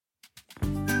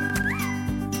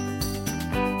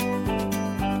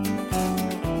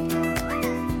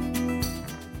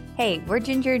Hey, we're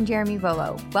Ginger and Jeremy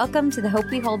Volo. Welcome to the Hope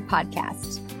We Hold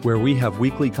podcast, where we have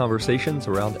weekly conversations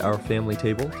around our family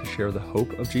table to share the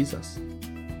hope of Jesus.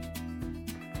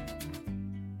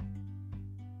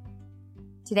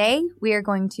 Today, we are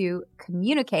going to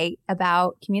communicate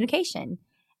about communication,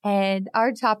 and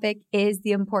our topic is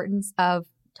the importance of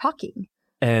talking.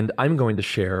 And I'm going to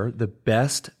share the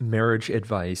best marriage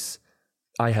advice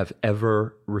I have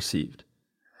ever received.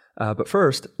 But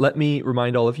first, let me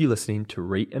remind all of you listening to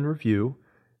rate and review.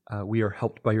 We are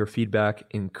helped by your feedback,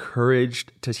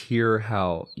 encouraged to hear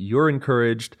how you're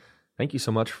encouraged. Thank you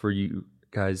so much for you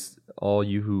guys, all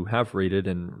you who have rated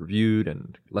and reviewed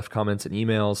and left comments and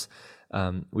emails.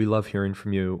 We love hearing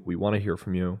from you. We want to hear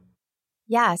from you.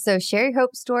 Yeah, so share your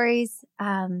hope stories,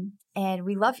 and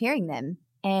we love hearing them.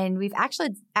 And we've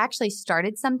actually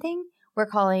started something we're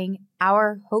calling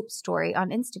Our Hope Story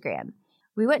on Instagram.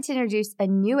 We want to introduce a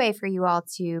new way for you all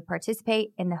to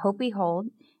participate in the hope we hold.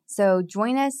 So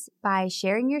join us by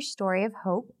sharing your story of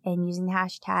hope and using the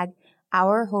hashtag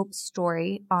Our Hope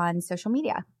Story on social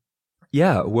media.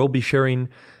 Yeah, we'll be sharing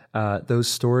those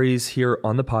stories here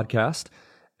on the podcast.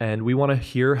 And we want to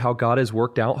hear how God has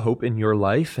worked out hope in your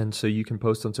life. And so you can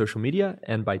post on social media,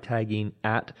 and by tagging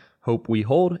at Hope We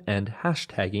Hold and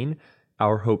hashtagging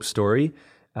Our Hope Story,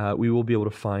 we will be able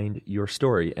to find your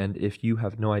story. And if you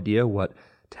have no idea what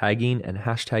tagging and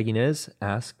hashtagging is,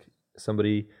 ask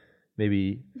somebody,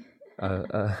 maybe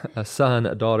a son,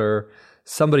 a daughter,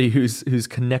 somebody who's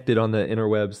connected on the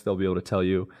interwebs. They'll be able to tell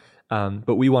you.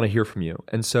 But we want to hear from you.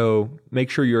 And so make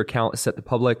sure your account is set to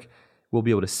public. We'll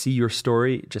be able to see your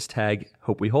story. Just tag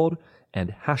Hope We Hold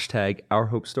and hashtag Our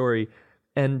Hope Story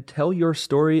and tell your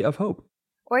story of hope.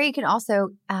 Or you can also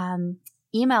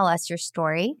email us your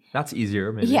story. That's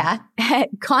easier, maybe. Yeah, at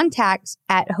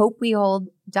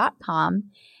contact@hopewehold.com.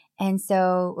 And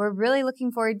so we're really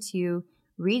looking forward to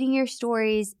reading your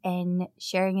stories and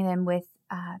sharing them with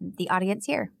the audience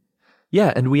here.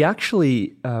 Yeah, and we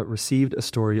actually received a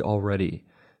story already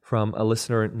from a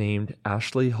listener named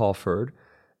Ashley Halford.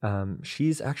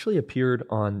 She's actually appeared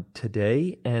on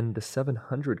Today and the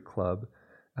 700 Club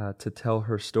to tell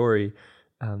her story.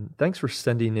 Thanks for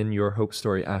sending in your hope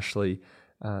story, Ashley.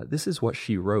 This is what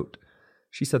she wrote.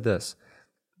 She said this: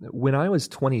 "When I was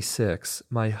 26,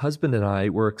 my husband and I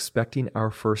were expecting our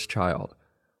first child.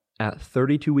 At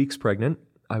 32 weeks pregnant,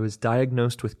 I was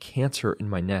diagnosed with cancer in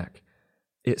my neck.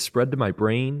 It spread to my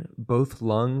brain, both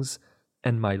lungs,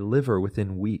 and my liver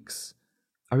within weeks.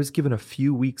 I was given a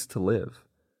few weeks to live.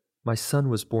 My son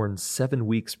was born 7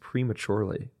 weeks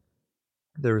prematurely.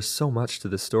 There is so much to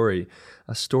this story,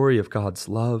 a story of God's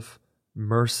love,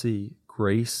 mercy,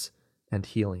 grace, and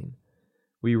healing.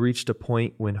 We reached a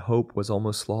point when hope was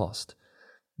almost lost,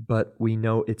 but we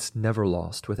know it's never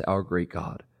lost with our great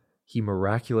God. He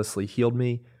miraculously healed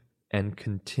me and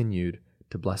continued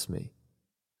to bless me.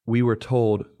 We were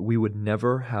told we would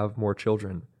never have more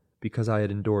children because I had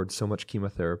endured so much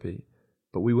chemotherapy,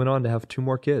 but we went on to have 2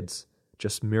 more kids.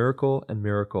 Just miracle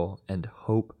and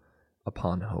hope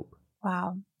upon hope."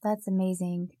 Wow, that's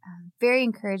amazing. Very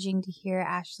encouraging to hear,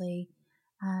 Ashley,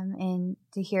 and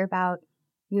to hear about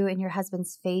you and your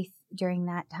husband's faith during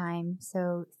that time.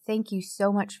 So thank you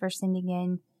so much for sending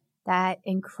in that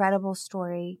incredible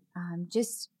story.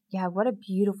 What a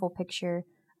beautiful picture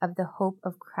of the hope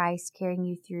of Christ carrying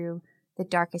you through the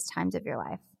darkest times of your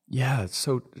life. Yeah, it's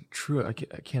so true. I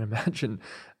can't imagine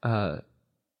a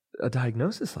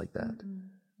diagnosis like that. Mm-hmm.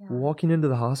 Yeah. Walking into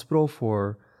the hospital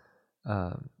for,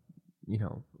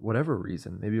 whatever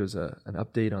reason. Maybe it was an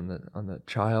update on the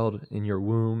child in your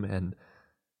womb, and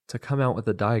to come out with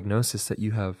a diagnosis that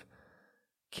you have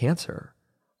cancer,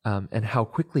 and how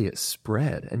quickly it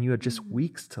spread, and you had just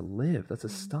weeks to live. That's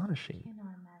astonishing. I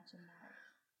cannot imagine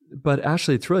that. But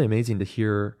Ashley, it's really amazing to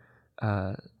hear,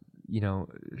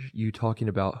 you talking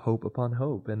about hope upon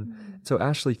hope. And so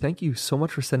Ashley, thank you so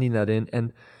much for sending that in.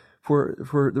 And for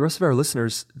the rest of our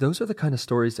listeners, those are the kind of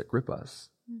stories that grip us.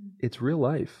 It's real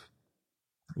life.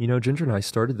 Ginger and I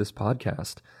started this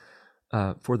podcast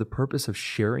for the purpose of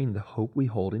sharing the hope we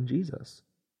hold in Jesus.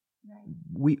 Right.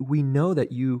 We know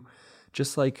that you,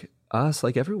 just like us,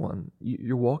 like everyone,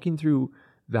 you're walking through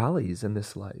valleys in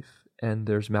this life. And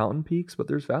there's mountain peaks, but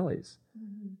there's valleys.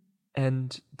 Mm-hmm.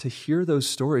 And to hear those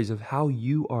stories of how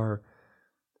you are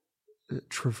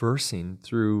traversing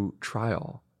through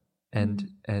trial, and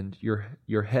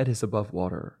your head is above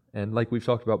water, and like we've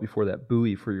talked about before, that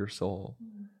buoy for your soul,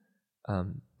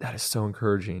 that is so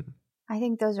encouraging. I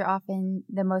think those are often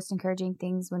the most encouraging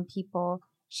things when people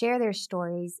share their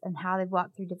stories and how they've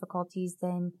walked through difficulties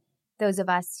than those of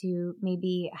us who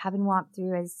maybe haven't walked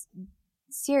through as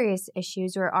serious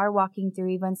issues or are walking through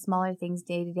even smaller things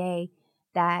day to day.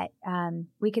 that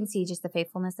we can see just the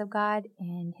faithfulness of God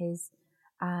and his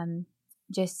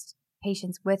just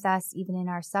patience with us, even in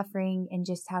our suffering, and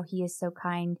just how he is so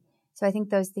kind. So I think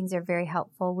those things are very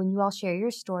helpful. When you all share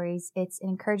your stories, it's an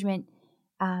encouragement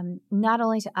not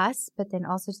only to us, but then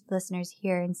also to the listeners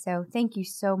here. And so thank you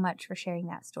so much for sharing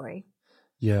that story.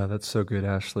 Yeah, that's so good,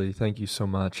 Ashley. Thank you so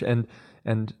much. And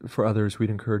for others,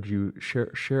 we'd encourage you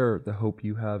share the hope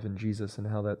you have in Jesus and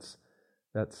how that's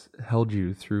held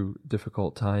you through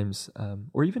difficult times,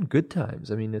 or even good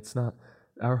times. I mean, it's not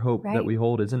our hope that we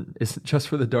hold isn't just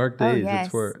for the dark days. Yes,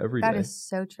 it's for every day. That is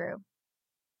so true.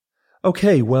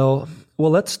 Okay, well,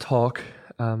 let's talk.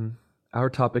 Our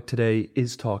topic today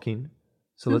is talking,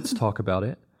 so let's talk about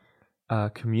it.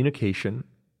 Communication.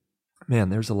 Man,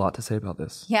 there's a lot to say about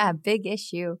this. Yeah, big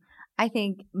issue. I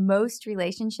think most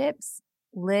relationships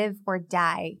live or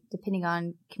die depending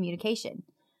on communication.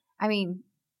 I mean,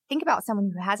 think about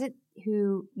someone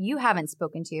who you haven't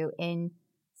spoken to in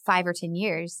 5 or 10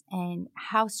 years, and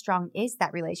how strong is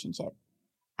that relationship?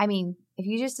 I mean, if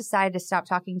you just decided to stop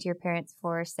talking to your parents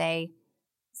for, say,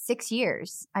 6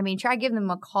 years, I mean, try giving them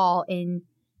a call in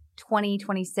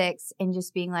 2026 and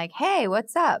just being like, hey,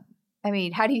 what's up? I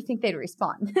mean, how do you think they'd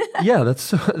respond? Yeah,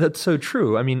 that's so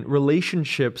true. I mean,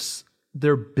 relationships,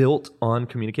 they're built on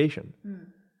communication.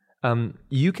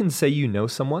 You can say you know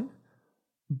someone,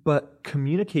 but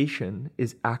communication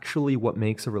is actually what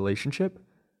makes a relationship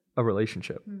a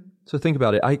relationship. So think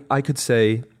about it. I could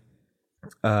say,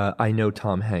 I know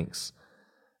Tom Hanks.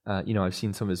 I've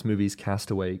seen some of his movies,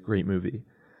 Castaway, great movie.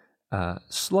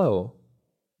 Slow,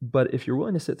 but if you're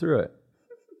willing to sit through it,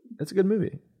 it's a good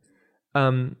movie.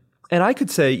 And I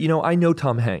could say, I know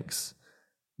Tom Hanks,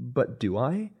 but do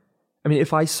I? I mean,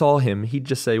 if I saw him, he'd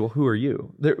just say, well, who are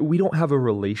you? We don't have a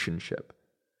relationship.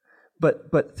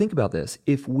 But think about this.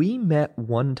 If we met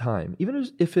one time, even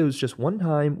if it was just one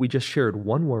time, we just shared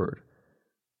one word,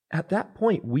 at that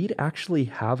point, we'd actually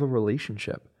have a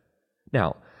relationship.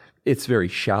 Now, it's very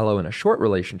shallow and a short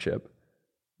relationship,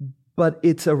 but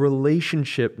it's a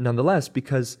relationship nonetheless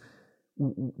because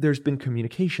there's been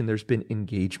communication, there's been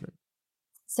engagement.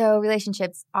 So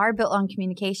relationships are built on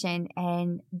communication,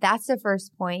 and that's the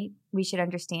first point we should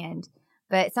understand.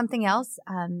 But something else,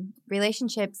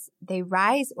 relationships, they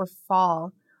rise or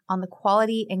fall on the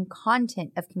quality and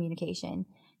content of communication.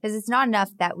 Because it's not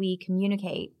enough that we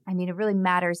communicate. I mean, it really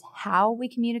matters how we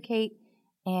communicate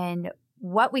and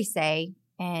what we say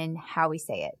and how we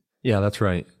say it. Yeah, that's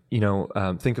right.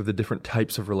 Think of the different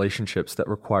types of relationships that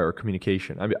require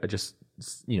communication. I just,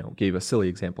 gave a silly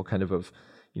example kind of,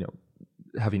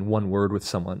 having one word with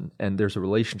someone and there's a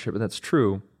relationship, and that's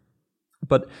true.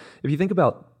 But if you think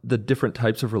about the different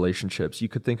types of relationships, you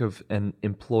could think of an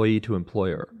employee to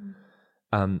employer.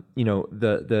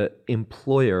 The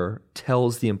employer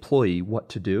tells the employee what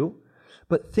to do,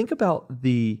 but think about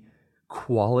the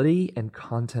quality and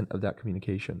content of that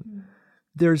communication.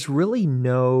 There's really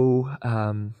no,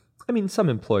 some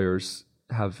employers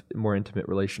have more intimate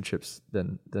relationships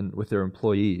than with their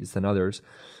employees than others.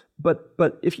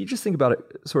 But if you just think about it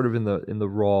sort of in the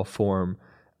raw form,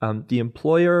 the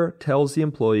employer tells the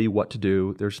employee what to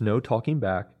do. There's no talking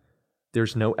back.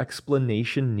 There's no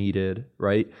explanation needed,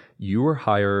 right? You were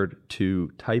hired to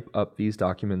type up these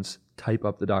documents, type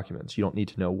up the documents. You don't need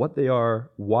to know what they are,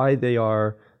 why they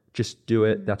are, just do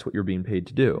it. That's what you're being paid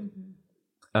to do.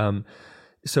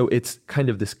 So it's kind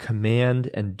of this command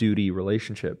and duty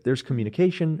relationship. There's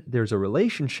communication, there's a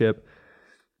relationship,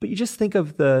 but you just think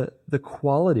of the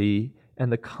quality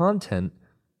and the content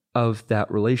of that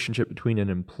relationship between an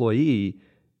employee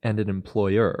and an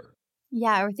employer.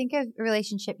 Yeah, or think of a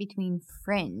relationship between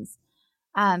friends.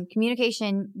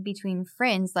 Communication between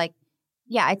friends,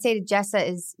 I'd say Jessa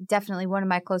is definitely one of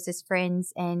my closest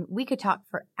friends, and we could talk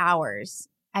for hours.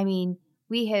 I mean,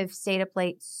 we have stayed up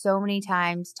late so many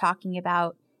times talking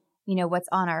about, what's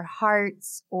on our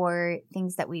hearts or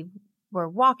things that we were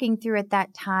walking through at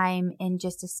that time, and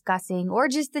just discussing, or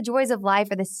just the joys of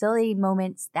life or the silly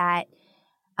moments that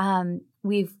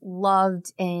we've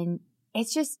loved. And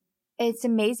it's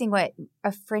amazing what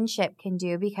a friendship can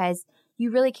do, because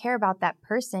you really care about that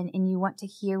person and you want to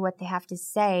hear what they have to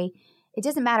say. It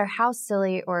doesn't matter how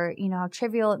silly or, how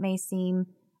trivial it may seem,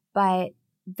 but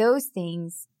those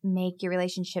things make your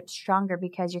relationship stronger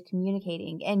because you're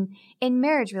communicating. And in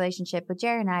marriage relationship with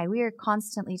Jared and I, we are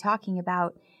constantly talking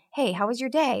about, hey, how was your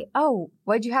day? Oh,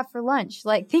 what'd you have for lunch?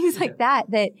 Things like that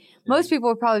most people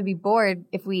would probably be bored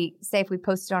if we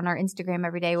posted on our Instagram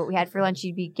every day what we had for lunch,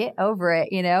 you'd be, get over it,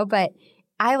 But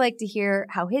I like to hear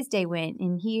how his day went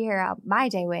and he hear how my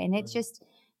day went. And it's just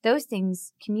those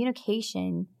things,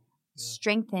 communication,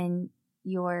 strengthen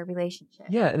your relationship.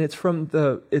 Yeah, and it's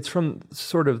from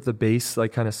sort of the base,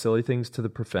 like kind of silly things to the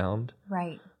profound.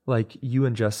 Right. Like you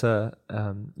and Jessa,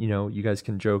 you guys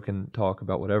can joke and talk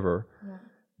about whatever. Yeah.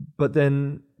 But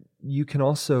then you can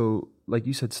also, like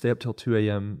you said, stay up till 2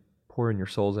 a.m. pouring your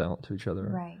souls out to each other.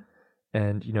 Right.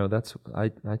 And,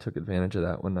 I took advantage of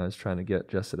that when I was trying to get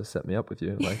Jessa to set me up with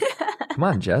you. Like, come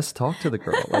on, Jess, talk to the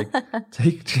girl. Like,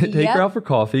 take her out for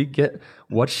coffee. Get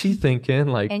what's she thinking?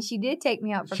 Like, and she did take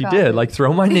me out for coffee. She did. Like,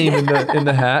 throw my name in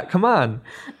the hat. Come on.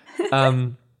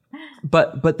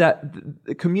 But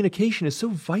that communication is so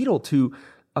vital to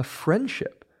a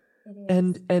friendship.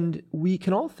 And we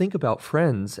can all think about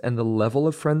friends and the level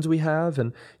of friends we have.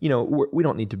 And, we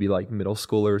don't need to be like middle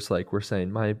schoolers. Like we're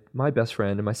saying my best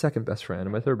friend and my second best friend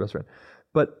and my third best friend.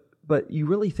 But you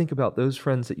really think about those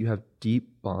friends that you have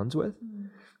deep bonds with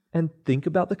and think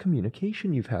about the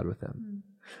communication you've had with them.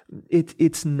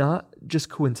 It's not just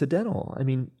coincidental. I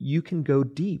mean, you can go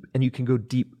deep and you can go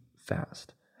deep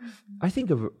fast. I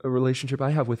think of a relationship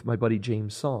I have with my buddy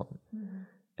James Song.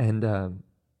 And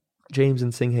James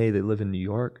and Singhay, they live in New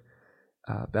York.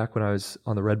 Back when I was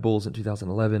on the Red Bulls in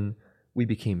 2011, we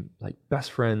became like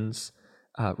best friends.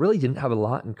 Really didn't have a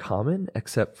lot in common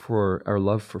except for our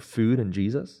love for food and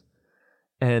Jesus.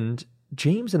 And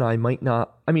James and I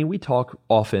we talk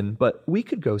often, but we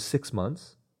could go 6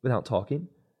 months without talking.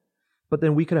 But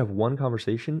then we could have one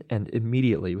conversation and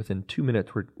immediately within 2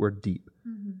 minutes, we're deep.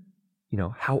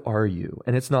 How are you?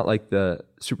 And it's not like the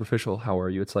superficial, how are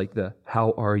you? It's like the,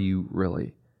 how are you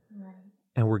really? Right.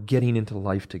 And we're getting into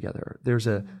life together. There's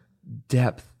a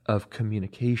depth of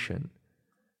communication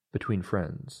between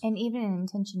friends. And even an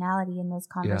intentionality in those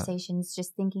conversations,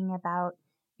 just thinking about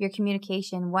your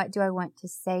communication. What do I want to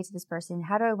say to this person?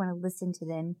 How do I want to listen to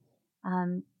them?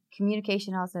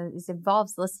 Communication also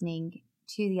involves listening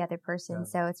to the other person. Yeah.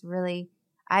 So it's really,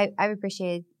 I've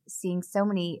appreciated seeing so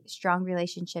many strong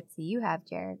relationships that you have,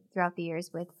 Jared, throughout the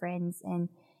years with friends, and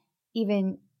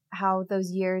even how those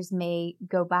years may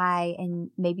go by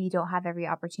and maybe you don't have every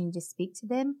opportunity to speak to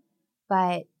them,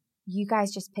 but you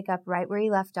guys just pick up right where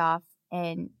you left off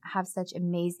and have such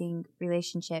amazing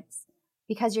relationships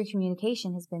because your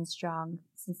communication has been strong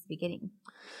since the beginning.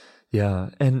 Yeah.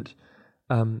 And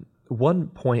one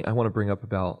point I want to bring up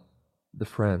about the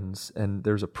friends, and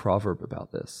there's a proverb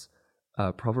about this.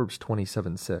 Proverbs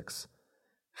 27:6.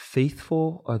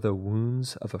 Faithful are the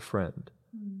wounds of a friend.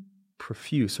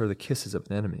 Profuse are the kisses of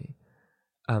an enemy.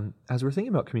 As we're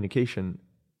thinking about communication,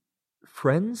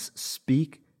 friends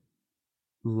speak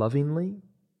lovingly,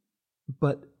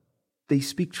 but they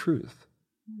speak truth.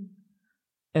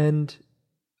 And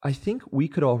I think we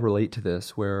could all relate to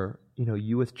this where,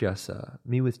 you with Jessa,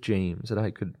 me with James, and I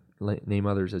could name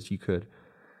others as you could.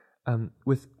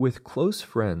 With close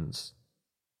friends,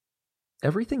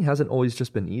 everything hasn't always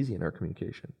just been easy in our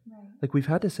communication. Right. Like we've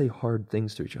had to say hard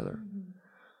things to each other.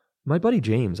 My buddy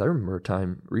James, I remember a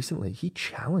time recently, he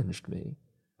challenged me.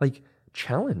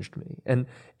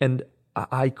 And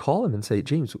I call him and say,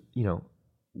 James,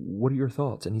 what are your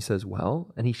thoughts? And he says,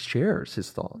 well, and he shares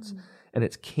his thoughts and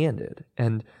it's candid.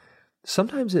 And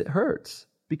sometimes it hurts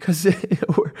because,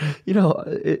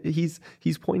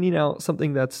 he's pointing out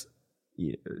something that's,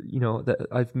 that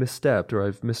I've misstepped or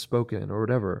I've misspoken or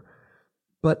whatever.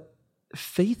 But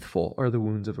faithful are the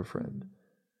wounds of a friend.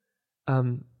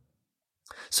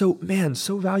 So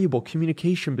valuable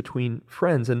communication between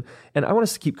friends. And I want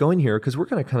us to keep going here because we're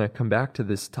going to kind of come back to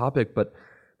this topic, but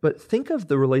think of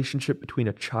the relationship between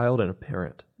a child and a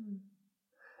parent.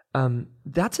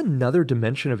 That's another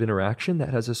dimension of interaction that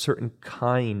has a certain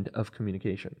kind of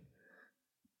communication.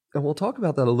 And we'll talk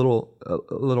about that a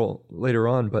little later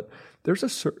on, but there's a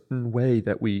certain way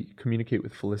that we communicate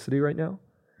with Felicity right now,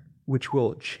 which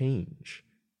will change.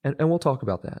 And we'll talk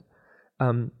about that.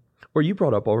 Or you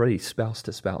brought up already spouse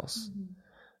to spouse.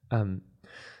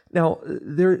 Now,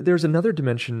 there's another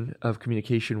dimension of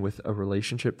communication with a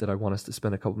relationship that I want us to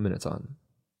spend a couple minutes on.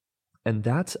 And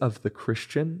that's of the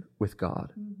Christian with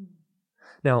God.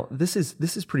 Now, this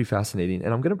is pretty fascinating,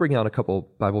 and I'm going to bring out a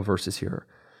couple Bible verses here.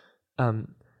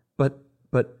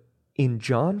 But in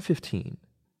John 15,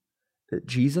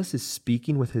 Jesus is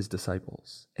speaking with his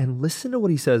disciples. And listen to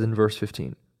what he says in verse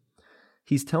 15.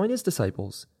 He's telling his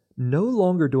disciples, "No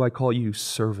longer do I call you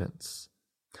servants,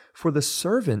 for the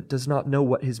servant does not know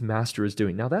what his master is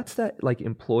doing." Now that's that like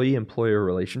employee-employer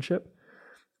relationship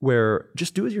where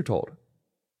just do as you're told.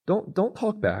 Don't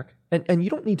talk back. And you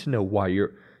don't need to know why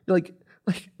you're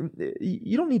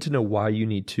you don't need to know why you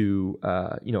need to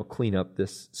clean up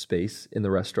this space in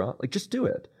the restaurant. Like just do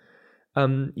it.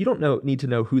 You don't need to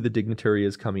know who the dignitary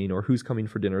is coming or who's coming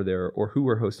for dinner there or who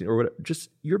we're hosting or whatever. Just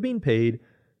you're being paid,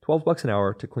 $12 an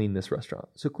hour to clean this restaurant.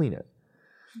 So clean it.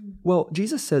 Well,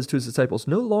 Jesus says to his disciples,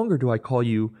 no longer do I call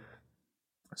you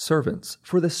servants,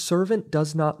 for the servant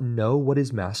does not know what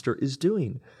his master is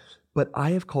doing, but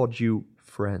I have called you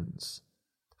friends.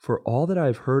 For all that I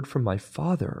have heard from my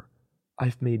Father,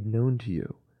 I've made known to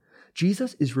you.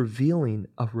 Jesus is revealing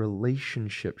a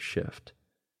relationship shift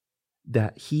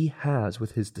that he has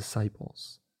with his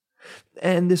disciples.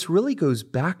 And this really goes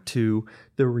back to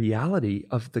the reality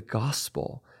of the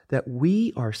gospel, that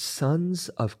we are sons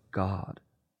of God,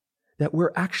 that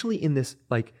we're actually in this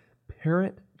like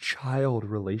parent-child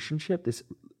relationship, this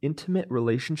intimate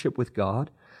relationship with God,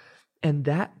 and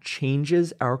that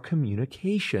changes our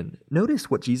communication. Notice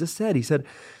what Jesus said. He said,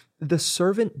 the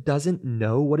servant doesn't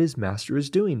know what his master is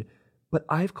doing, but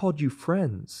I've called you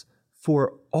friends.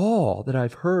 For all that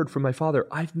I've heard from my Father,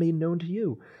 I've made known to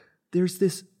you. There's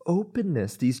this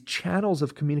openness. These channels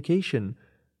of communication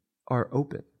are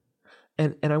open.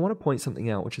 And I want to point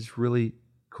something out, which is really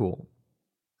cool.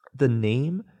 The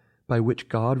name by which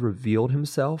God revealed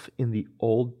himself in the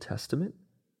Old Testament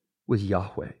was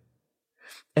Yahweh.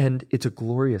 And it's a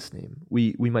glorious name.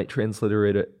 We might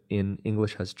transliterate it in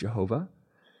English as Jehovah.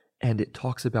 And it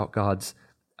talks about God's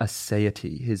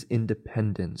aseity, his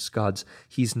independence.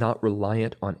 He's not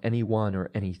reliant on anyone or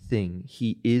anything.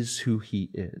 He is who he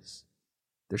is.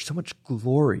 There's so much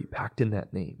glory packed in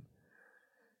that name.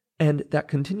 And that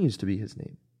continues to be his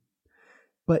name.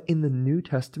 But in the New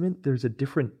Testament, there's a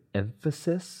different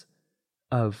emphasis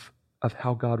of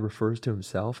how God refers to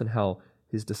himself and how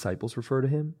his disciples refer to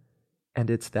him. And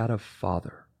it's that of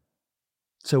Father.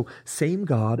 So same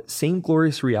God, same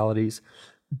glorious realities,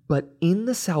 but in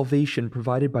the salvation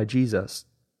provided by Jesus,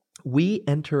 we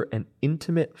enter an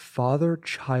intimate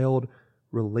father-child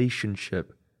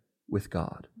relationship with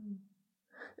God.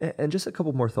 And just a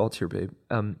couple more thoughts here, babe.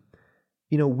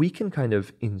 We can kind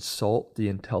of insult the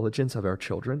intelligence of our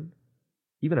children,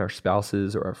 even our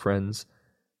spouses or our friends,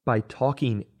 by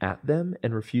talking at them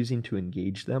and refusing to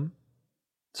engage them.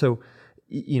 So,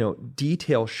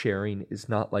 detail sharing is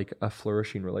not like a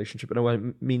flourishing relationship. And what I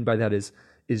mean by that is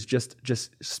just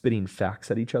spitting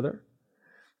facts at each other.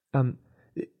 A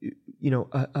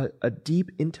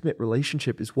deep, intimate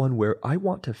relationship is one where I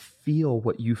want to feel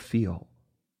what you feel.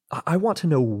 I want to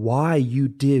know why you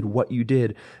did what you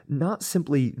did, not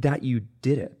simply that you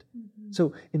did it. Mm-hmm.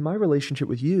 So in my relationship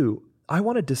with you, I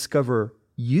want to discover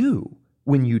you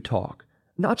when you talk,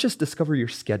 not just discover your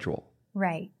schedule.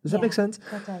 Right. Does that make sense?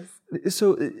 That does.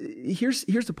 So here's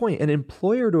the point. An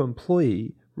employer to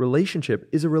employee relationship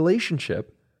is a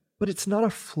relationship, but it's not a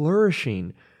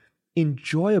flourishing,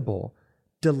 enjoyable,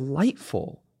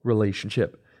 delightful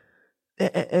relationship.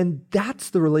 And that's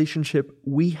the relationship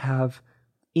we have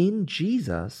in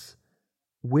Jesus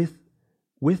with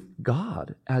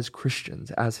God as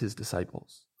Christians, as his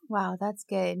disciples. Wow, that's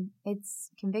good.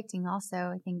 It's convicting also,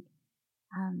 I think.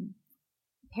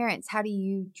 Parents, how do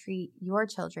you treat your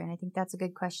children? I think that's a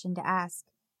good question to ask.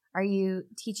 Are you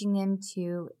teaching them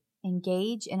to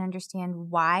engage and understand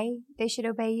why they should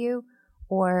obey you,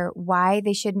 or why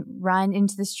they shouldn't run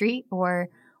into the street, or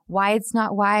why it's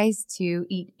not wise to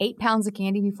eat 8 pounds of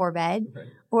candy before bed? Right.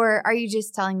 Or are you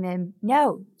just telling them,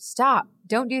 no, stop,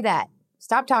 don't do that,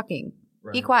 stop talking,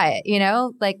 right, be quiet,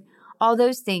 like all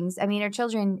those things. I mean, our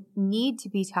children need to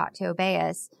be taught to obey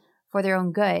us for their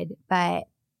own good, but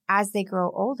as they grow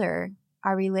older,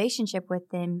 our relationship with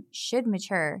them should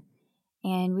mature,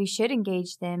 and we should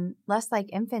engage them less like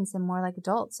infants and more like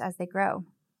adults as they grow.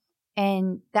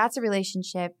 And that's a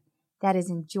relationship that is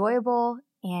enjoyable,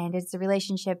 and it's a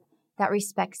relationship that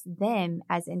respects them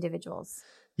as individuals.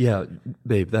 Yeah,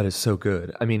 babe, that is so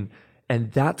good. I mean,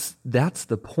 and that's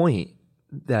the point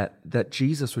that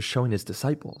Jesus was showing his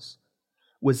disciples,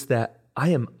 was that I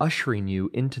am ushering you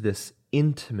into this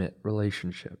intimate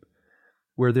relationship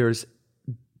where there's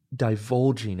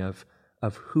divulging of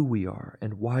who we are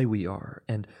and why we are,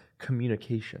 and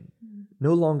communication. Mm.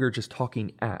 No longer just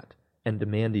talking at and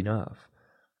demanding of,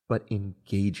 but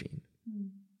engaging. Mm.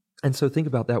 And so think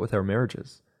about that with our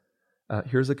marriages.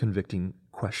 Here's a convicting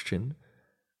question.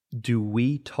 Do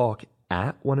we talk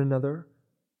at one another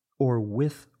or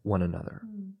with one another?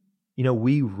 Mm.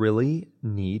 We really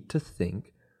need to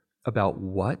think about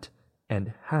what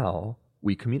and how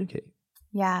we communicate.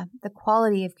 Yeah, the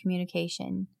quality of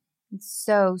communication. It's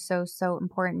so, so, so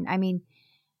important. I mean,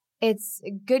 it's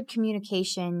good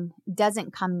communication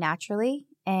doesn't come naturally,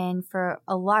 and for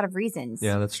a lot of reasons.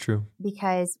 Yeah, that's true.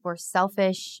 Because we're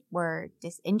selfish, we're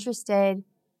disinterested,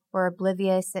 we're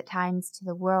oblivious at times to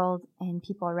the world and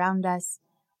people around us.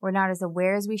 We're not as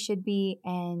aware as we should be,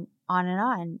 and on and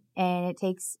on. And it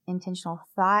takes intentional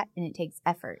thought and it takes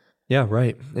effort. Yeah,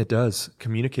 right. It does.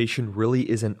 Communication really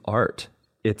is an art.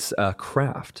 It's a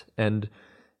craft. And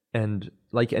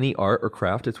like any art or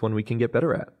craft, it's one we can get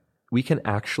better at. We can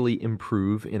actually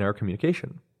improve in our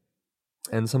communication.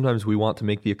 And sometimes we want to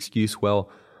make the excuse, well,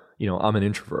 I'm an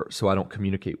introvert, so I don't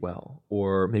communicate well.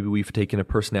 Or maybe we've taken a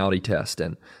personality test,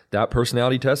 and that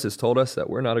personality test has told us that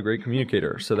we're not a great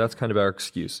communicator. So that's kind of our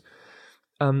excuse.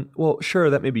 Well, sure,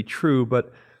 that may be true,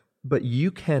 but you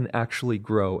can actually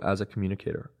grow as a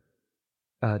communicator.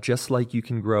 Just like you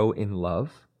can grow in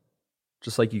love,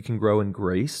 just like you can grow in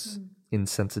grace, in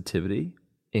sensitivity,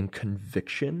 in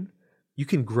conviction. You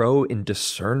can grow in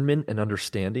discernment and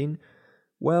understanding.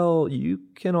 Well, you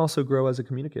can also grow as a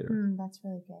communicator. That's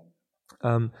really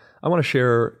good. I want to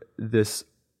share this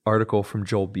article from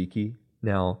Joel Beeke.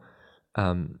 Now,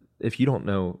 if you don't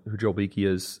know who Joel Beeke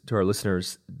is, to our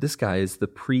listeners, this guy is the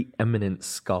preeminent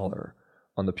scholar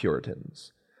on the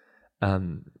Puritans.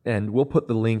 And we'll put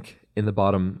the link in the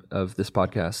bottom of this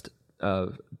podcast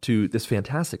to this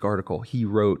fantastic article he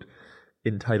wrote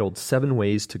entitled 7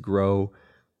 Ways to Grow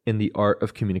in the Art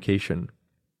of Communication.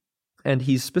 And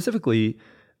he specifically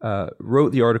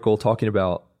wrote the article talking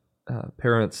about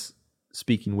parents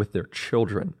speaking with their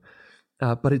children.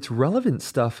 But it's relevant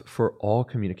stuff for all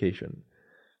communication.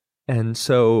 And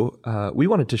so we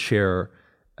wanted to share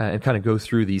and kind of go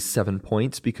through these 7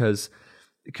 points because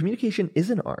communication is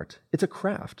an art. It's a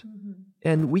craft.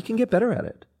 And we can get better at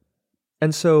it.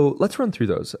 And so let's run through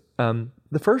those.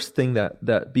 The first thing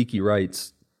that Beeke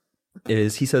writes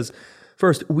is, he says,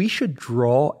 first, we should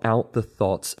draw out the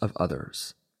thoughts of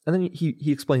others. And then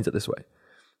he explains it this way.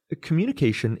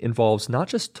 Communication involves not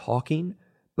just talking,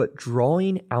 but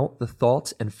drawing out the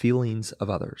thoughts and feelings of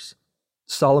others.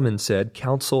 Solomon said,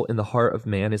 counsel in the heart of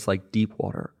man is like deep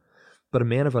water, but a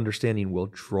man of understanding will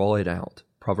draw it out.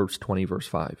 Proverbs 20, verse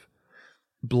 5.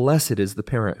 Blessed is the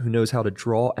parent who knows how to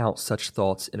draw out such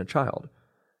thoughts in a child.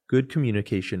 Good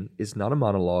communication is not a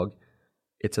monologue,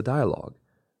 it's a dialogue.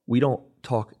 We don't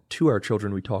talk to our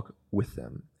children, we talk with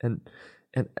them. And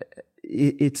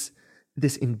it's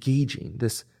this engaging,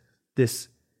 this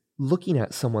looking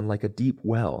at someone like a deep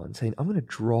well and saying, I'm going to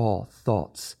draw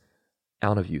thoughts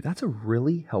out of you. That's a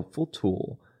really helpful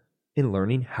tool in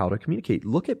learning how to communicate.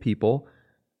 Look at people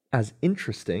as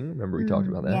interesting. Remember we talked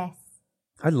about that? Yes.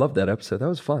 I loved that episode. That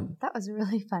was fun. That was a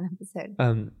really fun episode.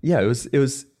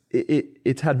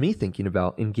 It's had me thinking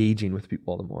about engaging with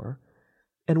people all the more.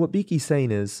 And what Beeke's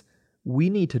saying is we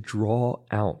need to draw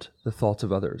out the thoughts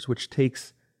of others, which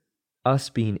takes us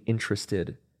being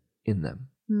interested in them.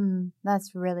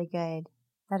 That's really good.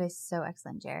 That is so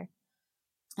excellent, Jer.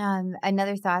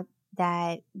 Another thought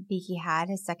that Beeke had,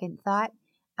 his second thought,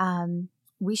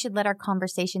 we should let our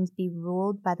conversations be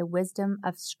ruled by the wisdom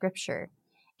of Scripture.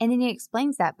 And then he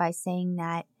explains that by saying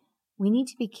that we need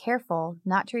to be careful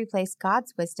not to replace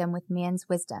God's wisdom with man's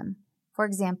wisdom. For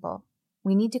example,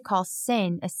 we need to call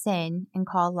sin a sin and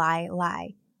call lie a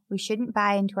lie. We shouldn't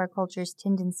buy into our culture's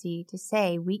tendency to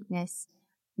say weakness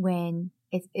when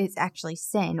it's actually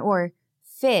sin, or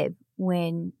fib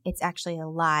when it's actually a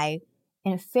lie,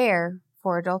 and affair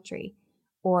for adultery,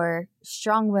 or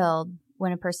strong-willed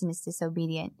when a person is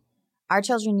disobedient. Our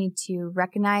children need to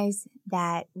recognize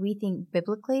that we think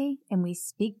biblically and we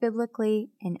speak biblically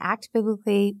and act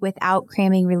biblically without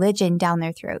cramming religion down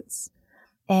their throats.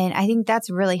 And I think that's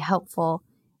really helpful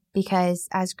because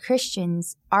as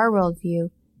Christians, our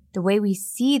worldview, the way we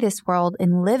see this world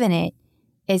and live in it,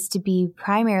 is to be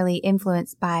primarily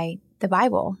influenced by the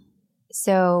Bible.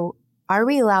 So are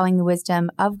we allowing the wisdom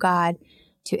of God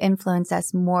to influence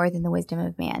us more than the wisdom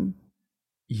of man?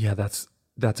 Yeah, that's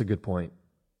a good point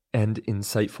and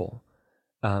insightful.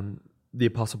 The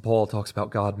Apostle Paul talks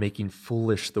about God making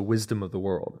foolish the wisdom of the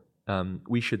world.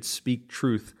 We should speak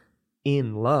truth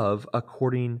in love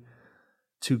according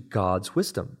to God's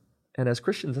wisdom. And as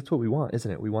Christians, that's what we want,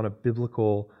 isn't it? We want a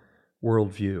biblical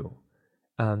worldview.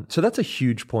 So that's a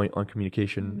huge point on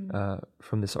communication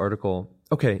from this article.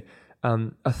 Okay,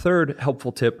 a third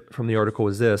helpful tip from the article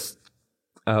is this.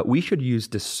 We should use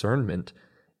discernment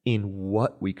in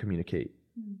what we communicate.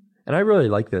 And I really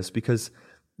like this because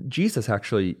Jesus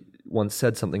actually once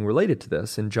said something related to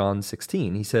this in John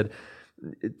 16. He said,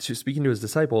 speaking to his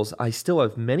disciples, I still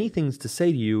have many things to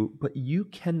say to you, but you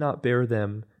cannot bear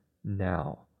them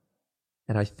now.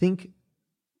 And I think,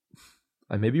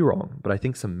 I may be wrong, but I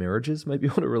think some marriages might be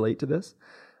able to relate to this.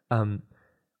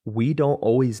 We don't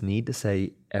always need to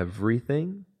say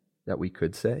everything that we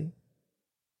could say.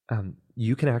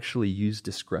 You can actually use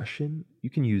discretion. You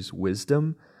can use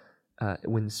wisdom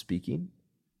when speaking.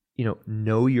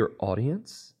 Know your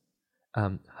audience.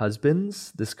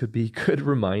 Husbands, this could be a good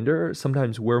reminder.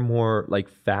 Sometimes we're more like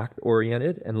fact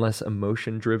oriented and less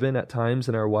emotion driven at times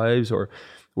than our wives, or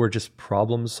we're just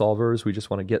problem solvers. We just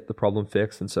want to get the problem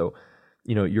fixed. And so,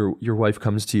 your wife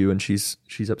comes to you and she's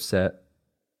upset,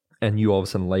 and you all of a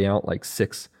sudden lay out like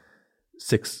six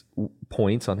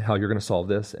points on how you're going to solve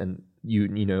this, and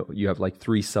you have like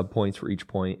 3 subpoints for each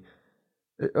point.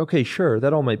 Okay, sure,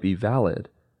 that all might be valid,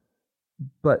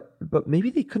 but maybe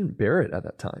they couldn't bear it at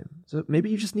that time. So maybe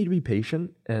you just need to be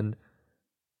patient and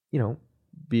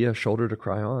be a shoulder to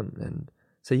cry on and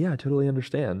say, yeah, I totally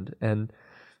understand, and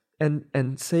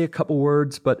say a couple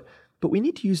words, but we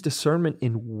need to use discernment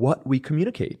in what we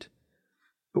communicate.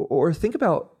 Or think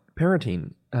about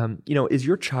parenting. Is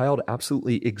your child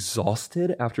absolutely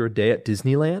exhausted after a day at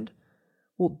Disneyland?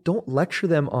 Well, don't lecture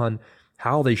them on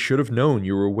how they should have known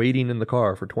you were waiting in the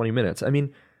car for 20 minutes. I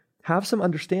mean, have some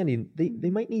understanding. They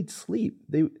might need sleep.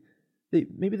 They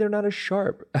maybe they're not as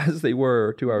sharp as they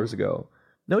were 2 hours ago.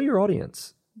 Know your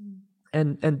audience.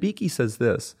 And Beakey says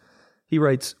this. He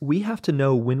writes, "We have to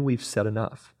know when we've said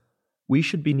enough. We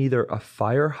should be neither a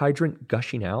fire hydrant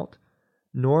gushing out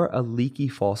nor a leaky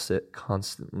faucet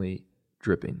constantly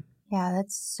dripping." Yeah,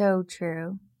 that's so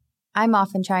true. I'm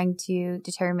often trying to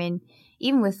determine,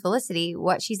 even with Felicity,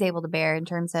 what she's able to bear in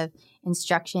terms of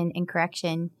instruction and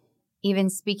correction. Even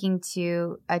speaking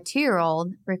to a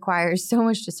 2-year-old requires so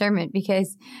much discernment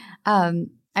because, how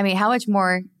much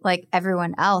more like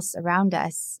everyone else around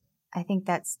us? I think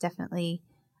that's definitely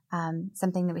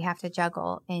something that we have to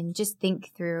juggle and just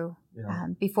think through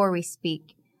before we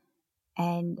speak.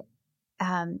 And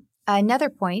another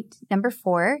point, number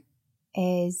 4,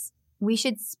 is we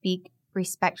should speak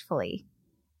respectfully.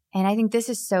 And I think this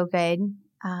is so good.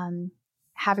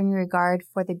 Having regard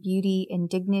for the beauty and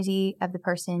dignity of the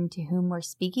person to whom we're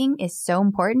speaking is so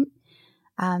important.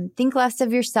 Think less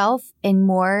of yourself and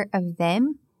more of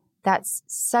them. That's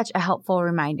such a helpful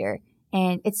reminder.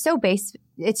 And it's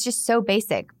just so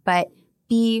basic, but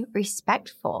be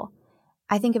respectful.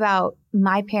 I think about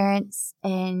my parents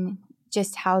and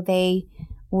just how they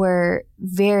were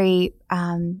very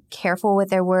careful with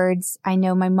their words. I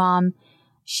know my mom,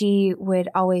 she would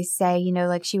always say,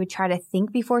 she would try to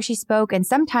think before she spoke. And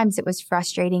sometimes it was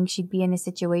frustrating. She'd be in a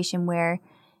situation where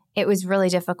it was really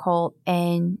difficult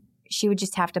and she would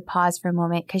just have to pause for a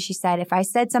moment because she said, if I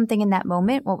said something in that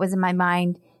moment, what was in my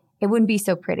mind, it wouldn't be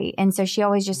so pretty. And so she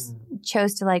always just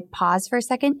chose to pause for a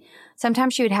second.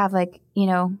 Sometimes she would have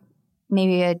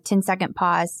maybe a 10-second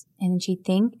pause, and then she'd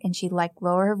think and she'd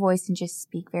lower her voice and just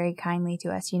speak very kindly to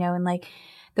us, and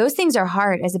those things are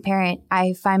hard as a parent.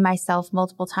 I find myself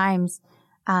multiple times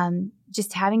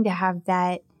just having to have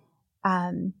that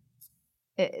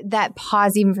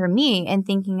pause even for me and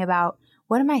thinking about,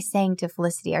 what am I saying to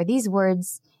Felicity? Are these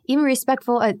words even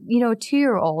respectful? A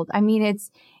 2-year-old. I mean,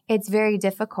 it's very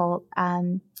difficult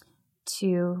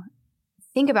to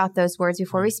think about those words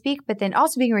before we speak, but then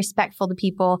also being respectful to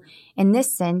people in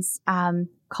this sense,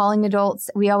 calling adults.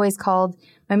 We always called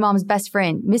my mom's best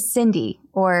friend Miss Cindy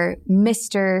or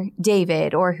Mr.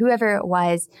 David or whoever it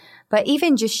was. But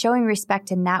even just showing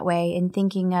respect in that way and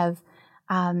thinking of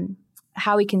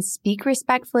how we can speak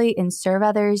respectfully and serve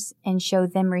others and show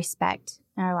them respect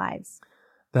in our lives.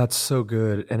 That's so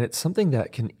good. And it's something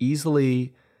that can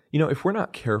easily, if we're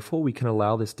not careful, we can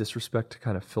allow this disrespect to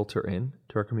kind of filter in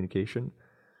to our communication.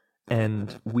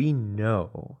 And we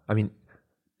know,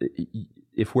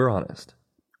 if we're honest,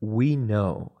 we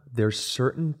know there's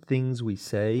certain things we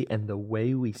say and the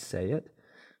way we say it,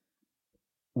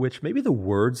 which maybe the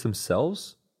words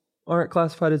themselves aren't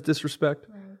classified as disrespect,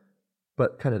 right,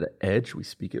 but kind of the edge we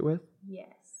speak it with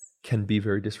can be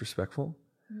very disrespectful.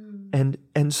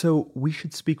 And so we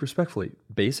should speak respectfully.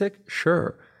 Basic,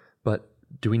 sure. But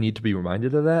do we need to be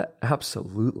reminded of that?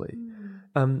 Absolutely.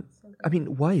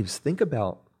 Wives, think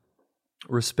about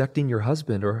respecting your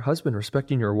husband or husband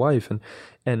respecting your wife.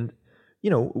 And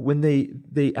when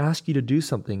they ask you to do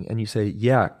something and you say,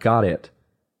 yeah, got it.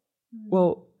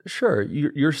 Well, sure,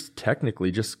 you're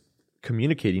technically just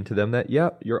communicating to them that,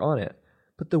 yeah, you're on it.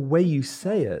 But the way you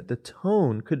say it, the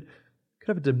tone could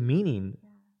have a demeaning.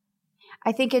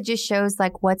 I think it just shows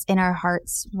what's in our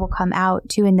hearts will come out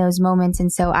too in those moments.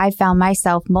 And so I found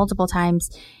myself multiple times,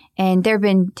 and there have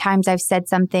been times I've said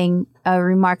something, a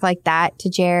remark like that to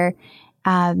Jer,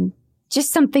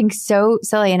 just something so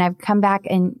silly. And I've come back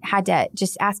and had to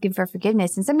just ask him for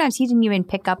forgiveness. And sometimes he didn't even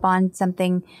pick up on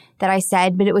something that I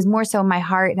said, but it was more so in my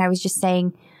heart. And I was just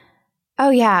saying, oh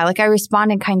yeah, I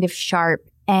responded kind of sharp,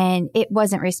 and it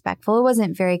wasn't respectful. It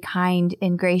wasn't very kind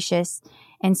and gracious.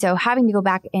 And so having to go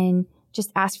back and just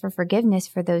ask for forgiveness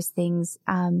for those things.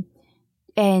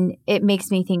 And it makes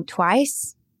me think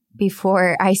twice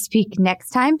before I speak next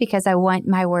time because I want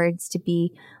my words to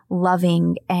be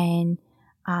loving and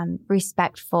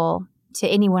respectful to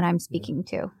anyone I'm speaking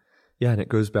to. Yeah, and it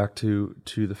goes back to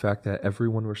the fact that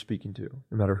everyone we're speaking to,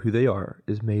 no matter who they are,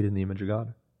 is made in the image of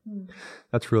God.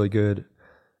 That's really good.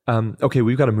 Okay,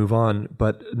 we've got to move on,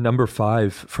 but number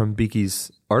 5 from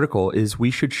Beaky's article is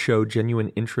we should show genuine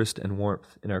interest and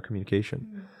warmth in our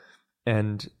communication.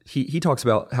 And he talks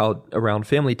about how around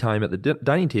family time at the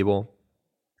dining table,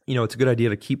 it's a good idea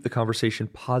to keep the conversation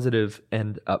positive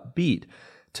and upbeat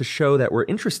to show that we're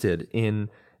interested in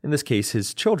this case,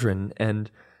 his children,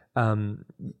 and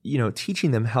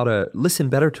teaching them how to listen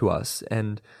better to us.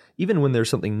 And even when there's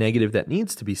something negative that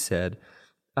needs to be said,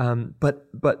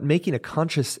 but making a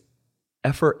conscious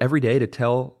effort every day to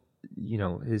tell,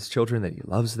 his children that he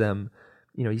loves them.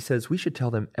 He says we should tell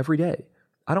them every day.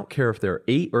 I don't care if they're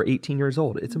 8 or 18 years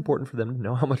old. It's important for them to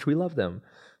know how much we love them.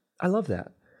 I love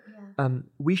that. Yeah.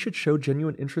 We should show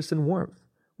genuine interest and warmth.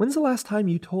 When's the last time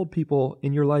you told people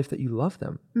in your life that you love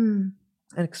them and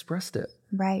expressed it?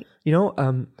 Right.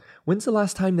 When's the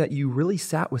last time that you really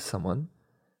sat with someone,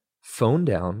 phone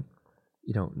down,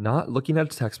 not looking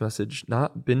at a text message,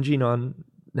 not binging on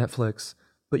Netflix,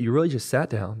 but you really just sat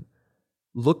down,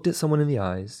 looked at someone in the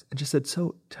eyes and just said,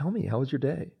 so tell me, how was your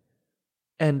day?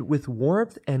 And with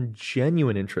warmth and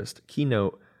genuine interest,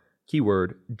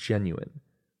 keyword, genuine,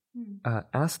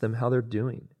 ask them how they're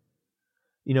doing.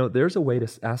 There's a way to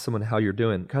ask someone how you're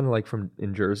doing, kind of like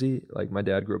in Jersey, like my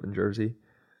dad grew up in Jersey,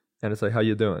 and it's like, how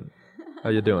you doing? How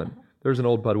you doing? There's an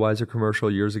old Budweiser commercial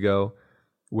years ago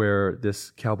where this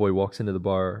cowboy walks into the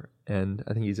bar, and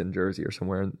I think he's in Jersey or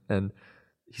somewhere, and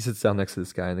he sits down next to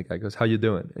this guy, and the guy goes, how you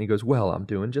doing? And he goes, well, I'm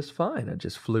doing just fine. I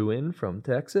just flew in from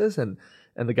Texas, and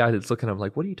the guy that's looking at him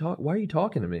like, why are you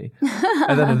talking to me?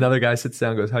 And then another guy sits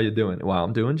down and goes, how you doing? Well,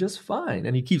 I'm doing just fine.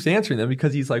 And he keeps answering them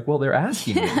because he's like, well, they're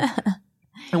asking me.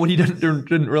 And what he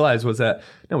didn't realize was that,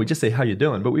 no, we just say, how you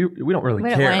doing? But we don't really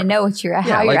care. We don't want to know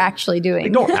how you're actually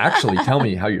doing. Don't actually tell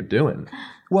me how you're doing.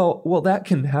 Well, that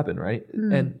can happen, right?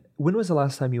 And when was the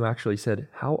last time you actually said,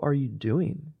 how are you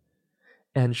doing?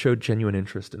 And showed genuine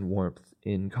interest and warmth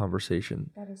in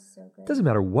conversation. That is so good. It doesn't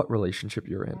matter what relationship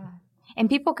you're in. Yeah. And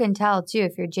people can tell, too,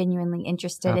 if you're genuinely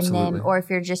interested in them or if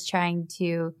you're just trying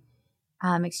to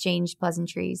exchange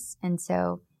pleasantries. And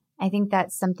so I think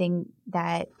that's something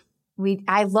that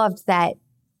I loved that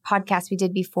podcast we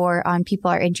did before on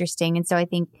People Are Interesting. And so I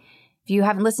think if you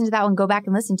haven't listened to that one, go back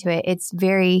and listen to it. It's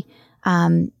very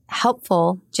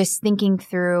helpful just thinking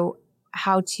through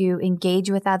how to engage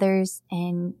with others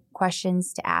and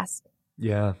questions to ask.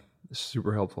 Yeah,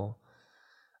 super helpful.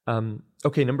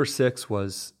 Okay, number 6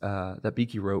 was that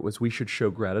Beaky wrote was we should show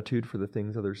gratitude for the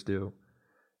things others do.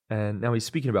 And now he's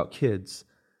speaking about kids,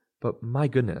 but my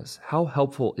goodness, how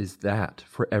helpful is that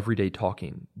for everyday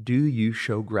talking? Do you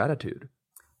show gratitude?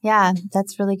 Yeah,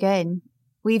 that's really good.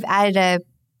 We've added a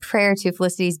prayer to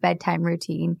Felicity's bedtime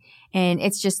routine, and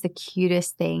it's just the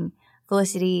cutest thing.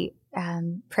 Felicity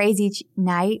prays each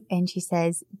night, and she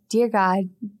says, Dear God,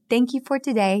 thank you for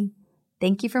today.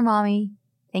 Thank you for Mommy.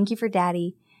 Thank you for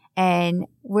Daddy. And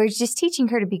we're just teaching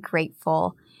her to be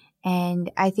grateful.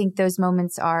 And I think those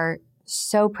moments are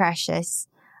so precious,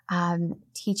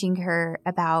 teaching her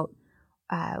about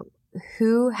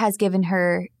who has given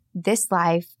her this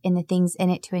life and the things in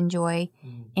it to enjoy.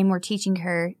 And we're teaching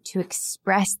her to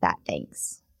express that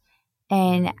thanks.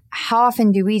 And how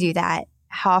often do we do that?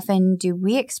 How often do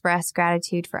we express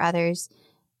gratitude for others?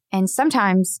 And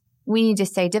sometimes we need to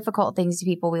say difficult things to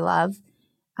people we love.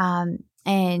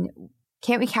 And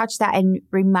can't we couch that in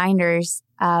reminders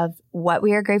of what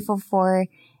we are grateful for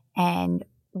and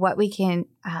what we can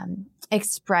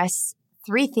express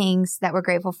 3 things that we're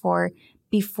grateful for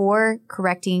before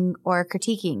correcting or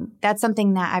critiquing? That's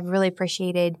something that I've really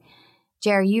appreciated.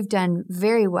 Jerry, you've done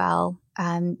very well.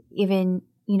 Even,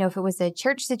 if it was a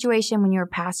church situation when you were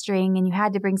pastoring and you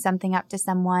had to bring something up to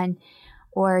someone,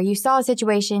 or you saw a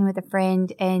situation with a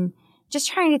friend and just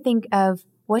trying to think of,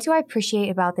 what do I appreciate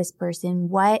about this person?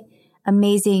 What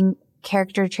amazing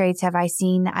character traits have I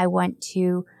seen that I want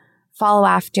to follow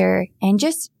after? And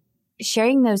just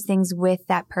sharing those things with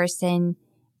that person.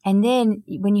 And then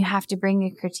when you have to bring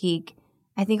a critique,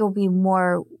 I think it will be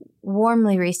more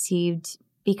warmly received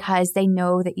because they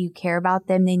know that you care about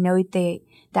them. They know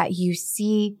that you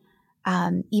see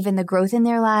even the growth in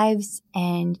their lives,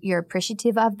 and you're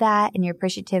appreciative of that, and you're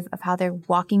appreciative of how they're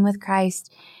walking with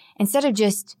Christ, instead of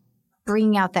just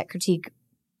bringing out that critique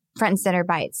front and center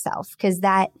by itself, because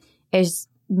that is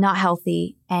not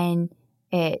healthy and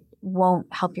it won't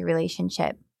help your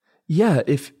relationship. Yeah,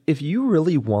 if you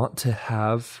really want to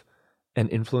have an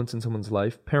influence in someone's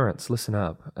life, parents, listen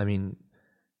up. I mean,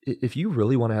 if you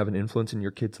really want to have an influence in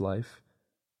your kid's life,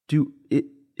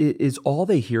 is all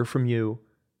they hear from you,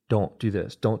 don't do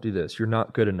this, don't do this, you're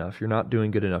not good enough, you're not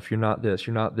doing good enough, you're not this,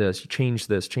 you change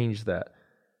this, change that.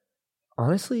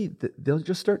 Honestly, they'll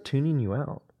just start tuning you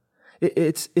out.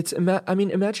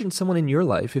 Imagine someone in your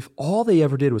life, if all they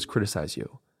ever did was criticize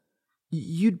you,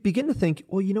 you'd begin to think,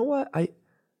 well, you know what?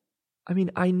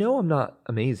 I know I'm not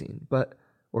amazing,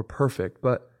 or perfect,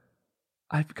 but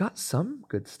I've got some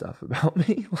good stuff about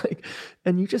me,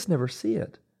 and you just never see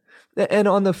it. And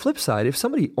on the flip side, if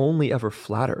somebody only ever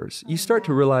flatters, you start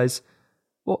to realize,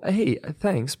 well, hey,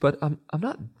 thanks, but I'm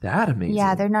not that amazing.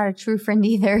 Yeah, they're not a true friend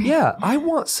either. Yeah, I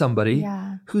want somebody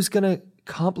who's going to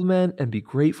compliment and be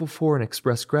grateful for and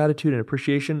express gratitude and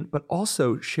appreciation, but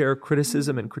also share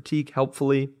criticism and critique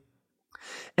helpfully.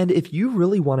 And if you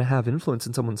really want to have influence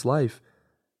in someone's life,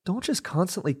 don't just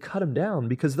constantly cut them down,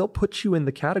 because they'll put you in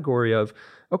the category of,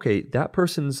 okay, that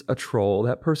person's a troll,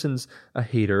 that person's a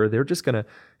hater, they're just going to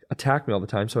attack me all the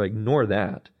time, so I ignore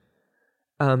that.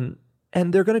 And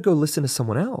they're going to go listen to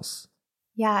someone else.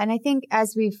 Yeah, and I think I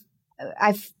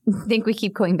think we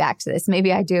keep going back to this.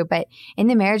 Maybe I do, but in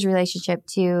the marriage relationship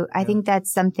too, I think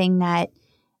that's something that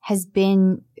has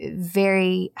been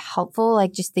very helpful,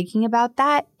 just thinking about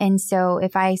that. And so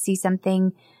if I see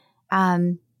something,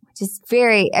 which is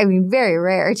very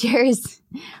rare, Jerry's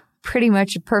pretty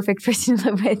much a perfect person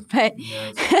to live with, but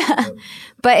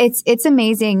but it's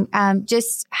amazing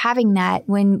just having that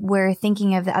when we're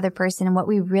thinking of the other person and what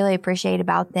we really appreciate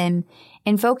about them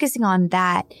and focusing on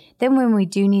that. Then when we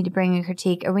do need to bring a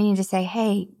critique, or we need to say,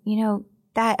 hey,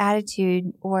 that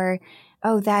attitude, or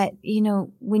that,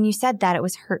 when you said that, it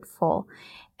was hurtful,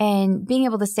 and being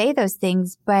able to say those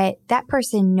things, but that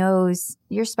person knows,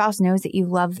 your spouse knows that you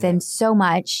love them so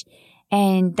much,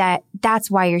 and that's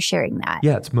why you're sharing that.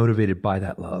 Yeah, it's motivated by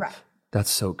that love. Right.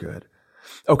 That's so good.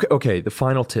 Okay. The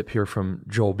final tip here from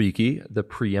Joel Beakey, the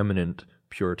preeminent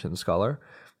Puritan scholar.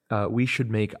 We should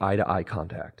make eye-to-eye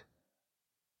contact.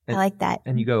 I like that.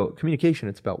 And you go, communication,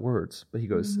 it's about words. But he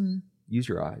goes, use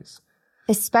your eyes.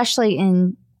 Especially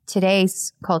in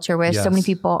today's culture where so many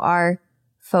people are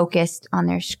focused on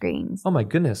their screens. Oh my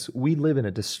goodness. We live in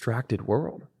a distracted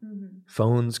world. Mm-hmm.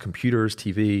 Phones, computers,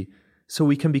 TV. So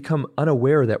we can become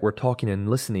unaware that we're talking and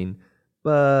listening,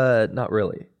 but not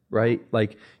really, right?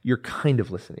 You're kind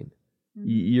of listening.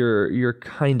 Mm-hmm. You're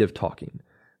kind of talking,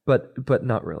 but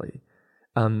not really.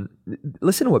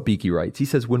 Listen to what Beakey writes. He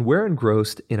says, when we're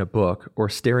engrossed in a book or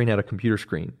staring at a computer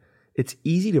screen, it's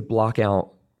easy to block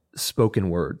out spoken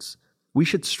words. We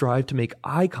should strive to make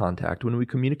eye contact when we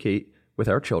communicate with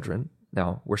our children.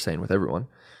 Now, we're saying with everyone,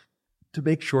 to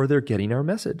make sure they're getting our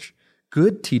message.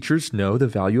 Good teachers know the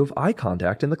value of eye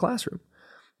contact in the classroom.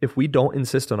 If we don't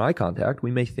insist on eye contact,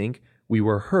 we may think we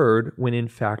were heard when in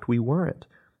fact we weren't.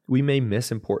 We may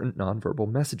miss important nonverbal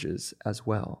messages as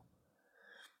well.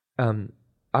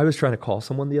 I was trying to call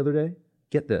someone the other day.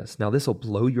 Get this. Now, this will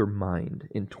blow your mind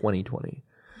in 2020.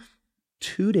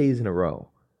 2 days in a row,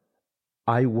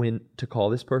 I went to call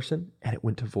this person and it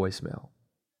went to voicemail.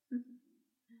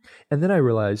 And then I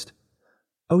realized,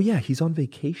 oh yeah, he's on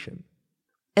vacation.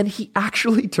 And he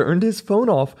actually turned his phone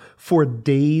off for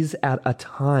days at a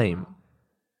time.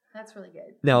 That's really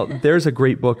good. Now, there's a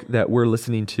great book that we're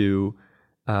listening to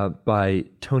by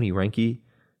Tony Reinke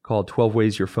called 12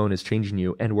 Ways Your Phone is Changing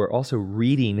You. And we're also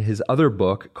reading his other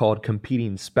book called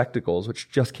Competing Spectacles, which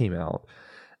just came out.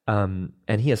 And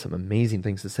he has some amazing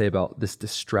things to say about this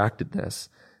distractedness.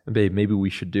 And babe, maybe we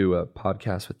should do a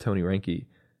podcast with Tony Reinke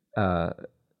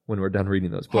when we're done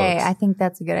reading those books. Hey, I think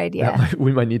that's a good idea.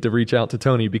 We might need to reach out to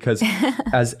Tony because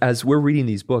as we're reading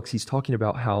these books, he's talking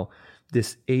about how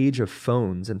this age of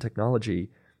phones and technology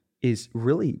is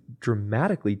really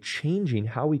dramatically changing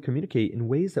how we communicate in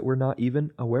ways that we're not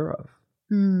even aware of.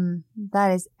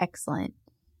 That is excellent.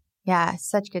 Yeah,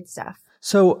 such good stuff.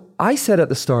 So I said at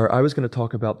the start, I was going to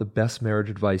talk about the best marriage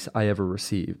advice I ever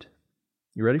received.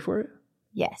 You ready for it?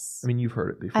 Yes. I mean, you've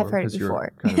heard it before. I've heard it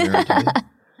before. You're kind of married to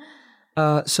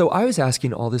me. So I was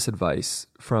asking all this advice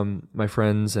from my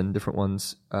friends and different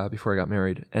ones before I got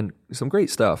married, and some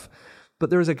great stuff. But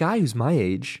there was a guy who's my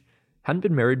age, hadn't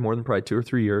been married more than probably 2 or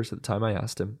 3 years at the time I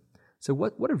asked him. So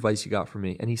what advice you got for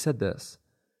me? And he said this.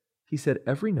 He said,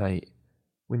 every night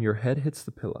when your head hits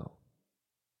the pillow,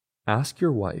 ask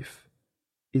your wife,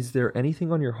 is there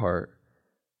anything on your heart?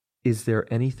 Is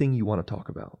there anything you want to talk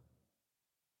about?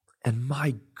 And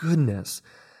my goodness,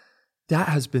 that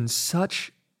has been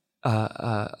such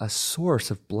a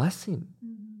source of blessing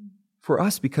for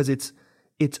us because it's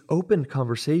opened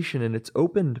conversation and it's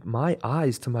opened my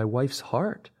eyes to my wife's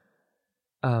heart.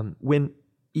 When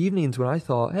evenings when I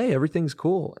thought, hey, everything's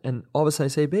cool. And all of a sudden I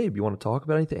say, babe, you want to talk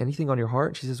about anything on your heart?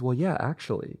 And she says, well, yeah,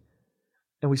 actually.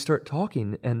 And we start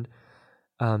talking, and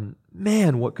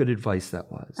man, what good advice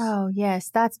that was. Oh, yes.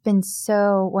 That's been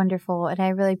so wonderful. And I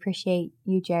really appreciate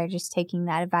you, Jared, just taking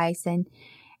that advice and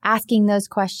asking those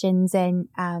questions. And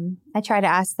I try to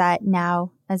ask that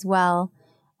now as well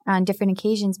on different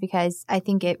occasions, because I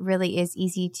think it really is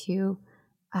easy to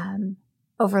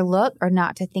overlook or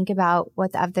not to think about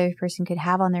what the other person could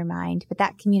have on their mind. But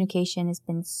that communication has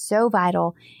been so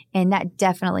vital. And that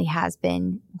definitely has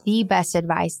been the best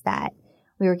advice that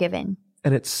we were given.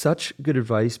 And it's such good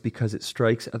advice because it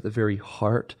strikes at the very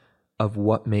heart of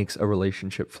what makes a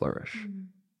relationship flourish. Mm-hmm.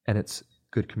 And it's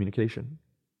good communication.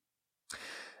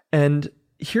 And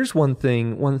here's one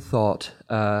thought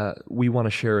we want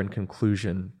to share in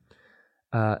conclusion.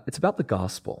 It's about the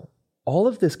gospel. All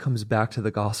of this comes back to the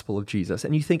gospel of Jesus.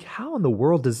 And you think, how in the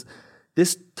world does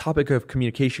this topic of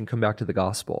communication come back to the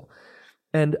gospel?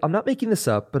 And I'm not making this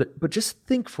up, but just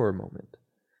think for a moment.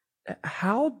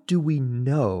 How do we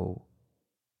know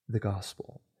the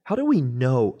gospel? How do we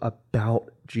know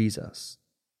about Jesus?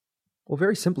 Well,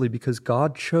 very simply, because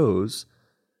God chose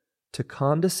to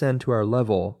condescend to our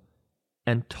level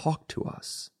and talk to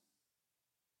us.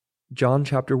 John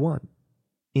chapter 1,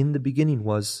 in the beginning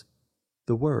was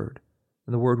the Word,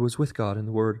 and the Word was with God, and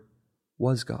the Word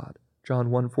was God. John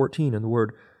 1:14, and the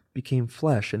Word became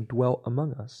flesh and dwelt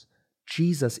among us.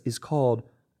 Jesus is called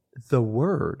the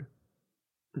Word.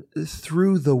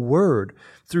 Through the Word,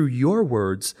 through your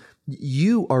words,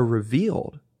 you are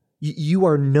revealed. You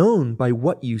are known by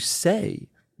what you say.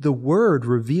 The Word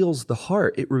reveals the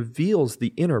heart. It reveals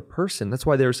the inner person. That's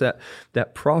why there's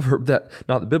that proverb, that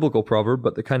not the biblical proverb,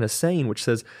 but the kind of saying which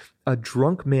says, a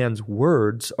drunk man's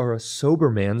words are a sober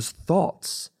man's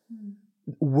thoughts.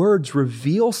 Words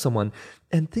reveal someone.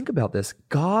 And think about this.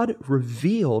 God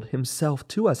revealed himself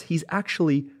to us. He's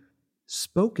actually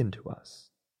spoken to us.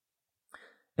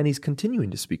 And he's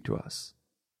continuing to speak to us.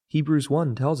 Hebrews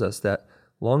 1 tells us that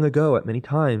long ago, at many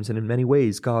times and in many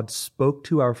ways, God spoke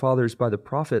to our fathers by the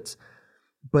prophets,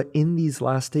 but in these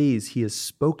last days he has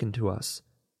spoken to us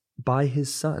by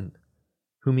his Son,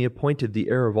 whom he appointed the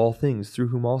heir of all things, through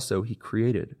whom also he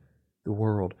created the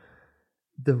world.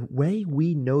 The way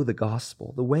we know the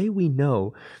gospel, the way we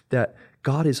know that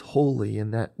God is holy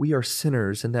and that we are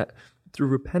sinners and that through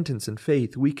repentance and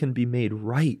faith, we can be made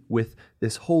right with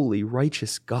this holy,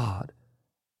 righteous God,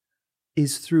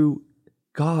 is through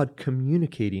God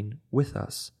communicating with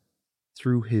us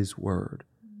through his word.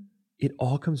 It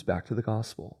all comes back to the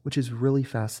gospel, which is really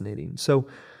fascinating. So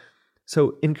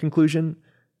in conclusion,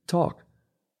 talk,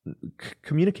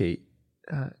 communicate,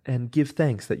 and give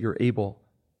thanks that you're able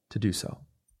to do so.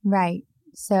 Right.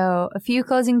 So a few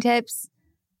closing tips: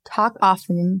 talk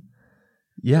often.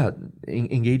 Yeah,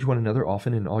 engage one another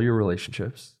often in all your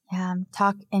relationships.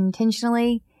 Talk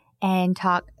intentionally and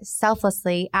talk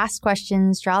selflessly. Ask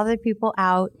questions, draw other people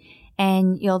out,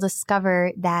 and you'll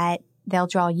discover that they'll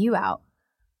draw you out.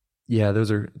 Yeah,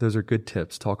 those are good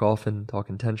tips. Talk often, talk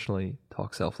intentionally,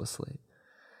 talk selflessly.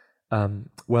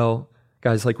 Well,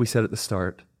 guys, like we said at the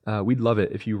start, we'd love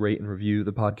it if you rate and review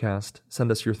the podcast.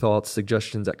 Send us your thoughts,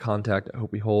 suggestions at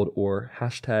contact@hopewehold or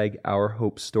hashtag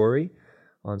 #OurHopeStory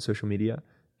on social media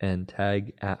and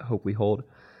tag @HopeWeHold.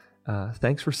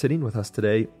 Thanks for sitting with us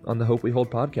today on the Hope We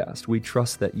Hold podcast. We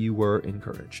trust that you were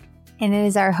encouraged. And it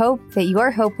is our hope that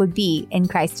your hope would be in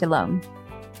Christ alone.